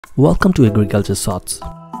Welcome to Agriculture Thoughts.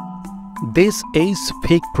 This is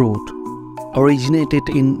fig fruit, originated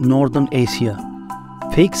in Northern Asia.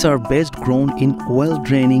 Figs are best grown in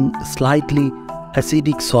well-draining, slightly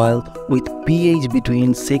acidic soil with pH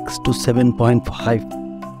between 6 to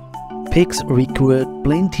 7.5. Figs require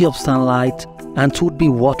plenty of sunlight and should be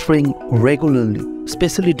watering regularly,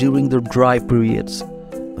 especially during the dry periods.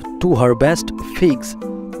 To harvest figs,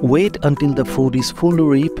 wait until the fruit is fully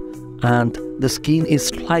ripe and the skin is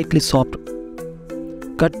slightly soft.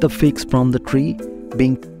 Cut the figs from the tree,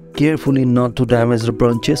 being careful not to damage the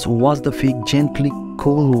branches. Wash the fig gently,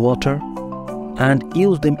 cool water, and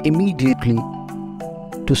use them immediately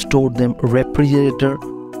to store them in refrigerator.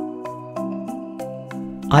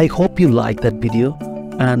 I hope you like that video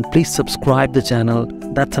and please subscribe the channel.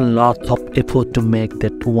 That's a lot of effort to make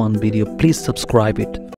that one video. Please subscribe it.